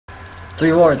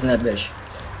3 wards in that bitch.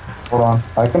 Hold on,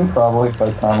 I can probably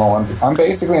fight Karma one. I'm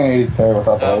basically an 80 carry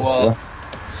without the ice. Well,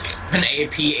 an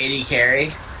AP 80 carry?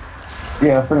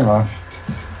 Yeah, pretty much.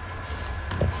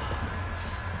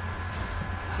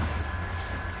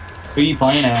 Who are you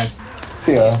playing as?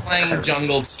 Yeah. Playing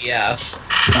jungle TF.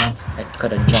 I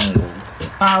could have jungled.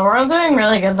 We're all doing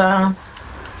really good though.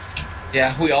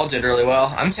 Yeah, we all did really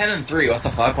well. I'm 10 and 3. What the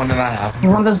fuck? When did that happen? You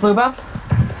want this blue buff?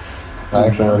 I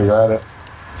actually already got it.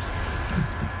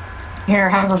 Here,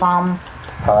 have the bomb.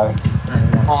 Hi.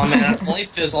 Oh man, if only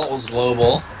Fizzle was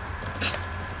global.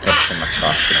 Just from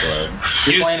across the globe.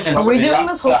 You're playing as, Are we doing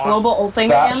this whole global ult thing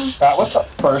again? That was the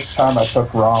first time I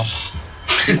took wrong.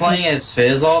 you're playing as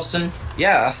Fizz, Austin?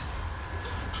 Yeah.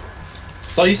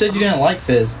 Thought you said you didn't like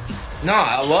Fizz. No,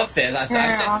 I love Fizz. I said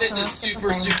Fizz awesome. is super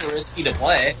risky to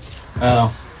play.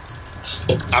 Oh.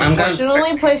 I'm I should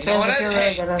only play Fizz You know what if you're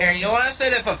really good at Aaron, you know what I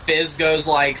said? If a Fizz goes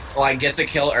like gets a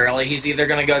kill early, he's either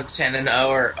gonna go 10 and 0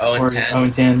 or 0 and 10. 0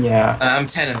 and 10, yeah. I'm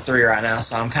 10 and 3 right now,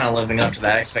 so I'm kind of living up to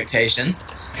that expectation.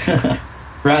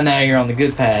 Right now you're on the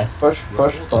good path. Push,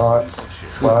 bot.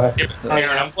 Fly.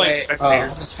 Aaron, I'm playing spectator.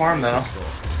 This farm though.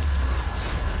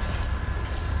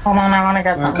 Hold on, I want to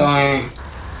get We're them. going.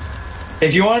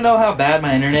 If you want to know how bad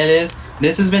my internet is,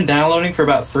 this has been downloading for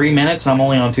about 3 minutes and I'm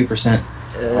only on 2%.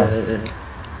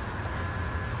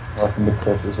 Welcome to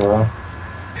Chris as well.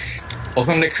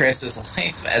 Welcome to Chris's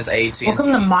life as AT.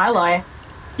 Welcome to my life.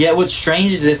 Yeah, what's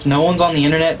strange is if no one's on the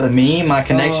internet but me, my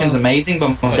connection's amazing,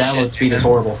 but my download speed is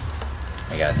horrible.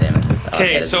 I got damn it.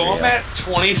 Okay, so I'm at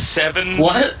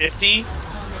 2750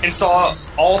 and saw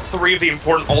all 3 of the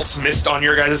important ults missed on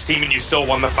your guys' team, and you still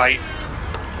won the fight.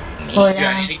 Oh, Dude,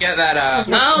 I need to get that.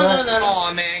 No.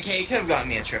 Oh man, okay, you could have gotten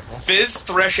me a triple. Fizz,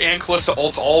 Thresh, and Calista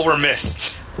ults all were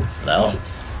missed, No.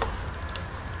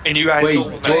 and you guys Wait, still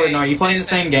won. Jordan, are you playing the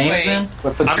same game as them?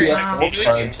 But the I'm TS sorry, gold Did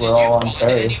cards you were all on bond to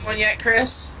carry. anyone yet,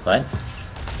 Chris? What?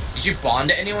 Did you bond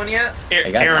to anyone yet? I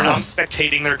got Aaron, mine. I'm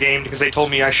spectating their game because they told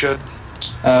me I should,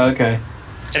 Oh, okay.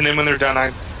 and then when they're done,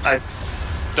 I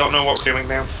don't know what we're doing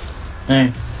now.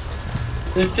 Hey.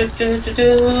 Oh,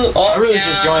 I really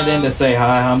just joined in to say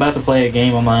hi. I'm about to play a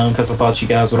game on my own because I thought you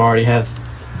guys would already have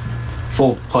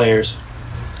full players.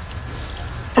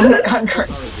 Oh my god,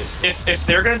 Chris. If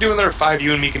they're gonna do another 5,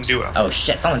 you and me can do it. Oh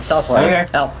shit, someone's teleporting. Okay.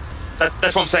 Help.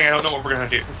 That's what I'm saying. I don't know what we're gonna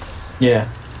do. Yeah.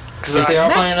 Because If they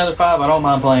are playing another 5, I don't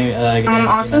mind playing a game.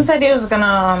 Austin said he was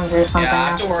gonna do something. Yeah, I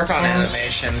have to work on after.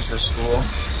 animation for school.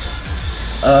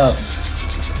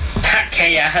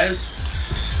 Chaos.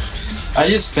 I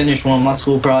just finished one of my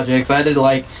school projects. I had to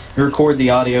like record the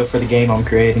audio for the game I'm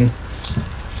creating.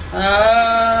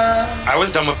 I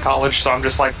was done with college, so I'm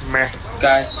just like, meh.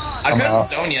 Guys. I couldn't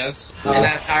Zonia's in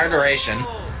that entire duration.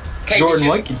 Okay, Jordan,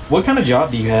 what kind of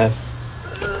job do you have?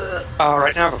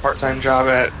 Right now I have a part-time job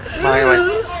at my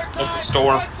local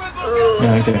store.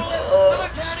 Yeah, okay.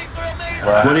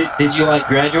 What did you like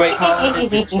graduate college or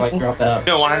did you just like drop out?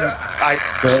 No, I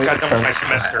just got done with my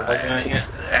semester.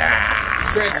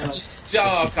 Chris, just,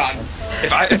 oh god.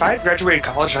 If I had graduated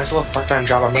college and I still have a part-time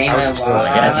job, I Damon, would.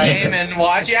 wow. Damon,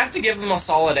 why'd you have to give them a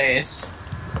solid ace?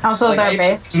 Also, Like, their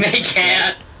base. They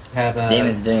can't. Have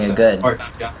Damon's doing it good.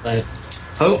 part-time job, but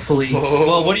hopefully.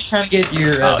 Well, what are you trying to get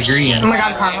your degree Oh in? my god,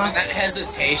 Damon, Karma. that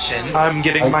hesitation. I'm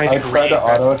getting my I degree tried to in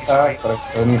auto graphic design. attack, but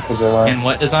I couldn't because they weren't. In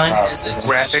what design? Hesitation.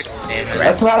 Graphic. Damon.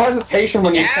 That's not hesitation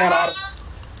when you can't auto.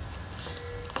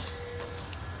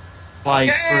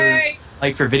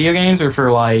 Like for video games or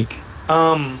for like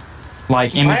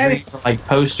imagery, for, like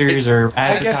posters or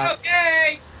I guess- advertising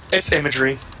Okay. It's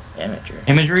imagery. Amateur.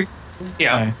 imagery.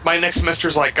 Yeah, Okay. my next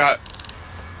semester's got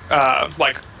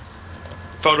like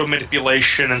photo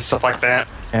manipulation and stuff like that.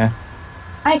 Yeah.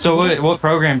 So what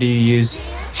program do you use?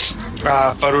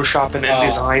 Photoshop and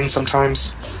InDesign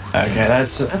sometimes. Okay,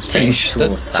 that's pretty.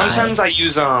 Tool side. Sometimes I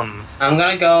use I'm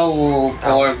gonna go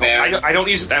for bear. I don't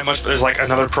use it that much, but there's like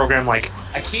another program like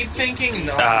I keep thinking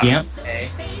no. GIMP. Okay.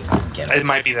 it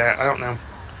might be that. I don't know.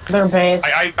 Their base.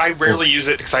 I rarely use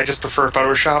it because I just prefer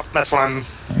Photoshop. That's what I'm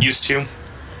used to.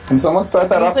 Can someone start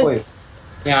that up, please?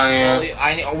 Yeah, yeah. Really,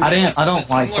 I don't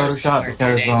like Photoshop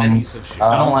because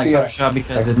I don't like Photoshop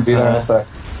because I can be there in a sec.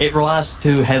 it relies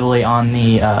too heavily on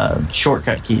the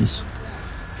shortcut keys.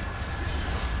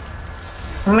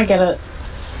 I'm gonna get it.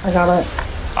 I got it.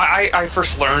 I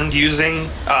first learned using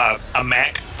a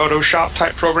Mac Photoshop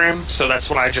type program, so that's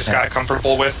what I just got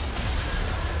comfortable with.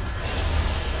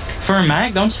 For a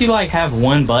Mac, don't you like have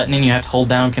one button and you have to hold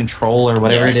down Control or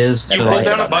whatever Yes. it is? You to, hold like,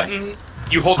 down a button,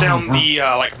 you hold down wow. the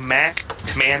like Mac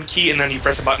command key, and then you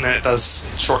press a button and it does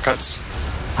shortcuts.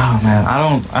 Oh man,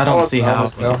 I don't see how.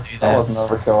 That wasn't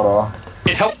overkill at all.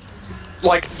 It helped.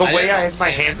 like the I way didn't I know. have my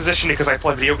hand position because I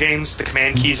play video games, the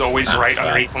command key's always right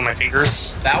underneath one of my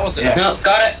fingers. That was it. No,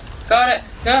 got it.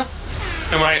 No.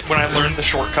 And when I learned the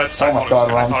shortcuts, Oh I my thought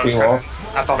God,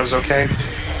 I thought it was okay.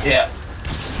 Yeah.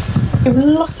 You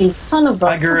lucky son of a.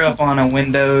 I grew up on a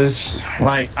Windows.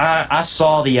 Like, I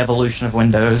saw the evolution of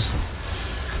Windows.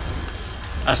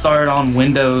 I started on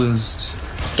Windows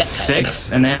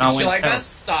 6, and then I She went. like us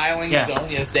styling Yeah.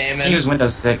 Sonia's, I think it Damon. was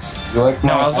Windows 6. You like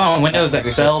No, my I was on Windows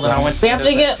XL, then I went to We have to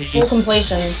Windows get XP, full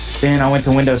completion. then I went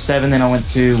to Windows 7, then I went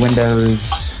to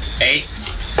Windows 8.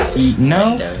 8. No?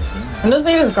 Windows, yeah. Windows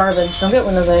 8 is garbage. Don't get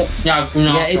Windows 8. Yeah, no.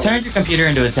 Yeah, it turns your computer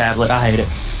into a tablet. I hate it.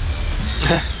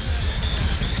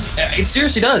 It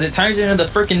seriously does. It turns it into the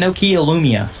freaking Nokia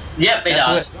Lumia. Yep, it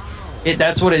does.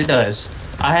 That's what it does.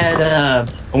 I had a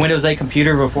Windows 8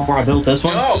 computer before I built this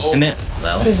one, No. and then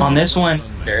Well, on this one,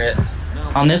 Garrett.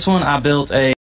 I built a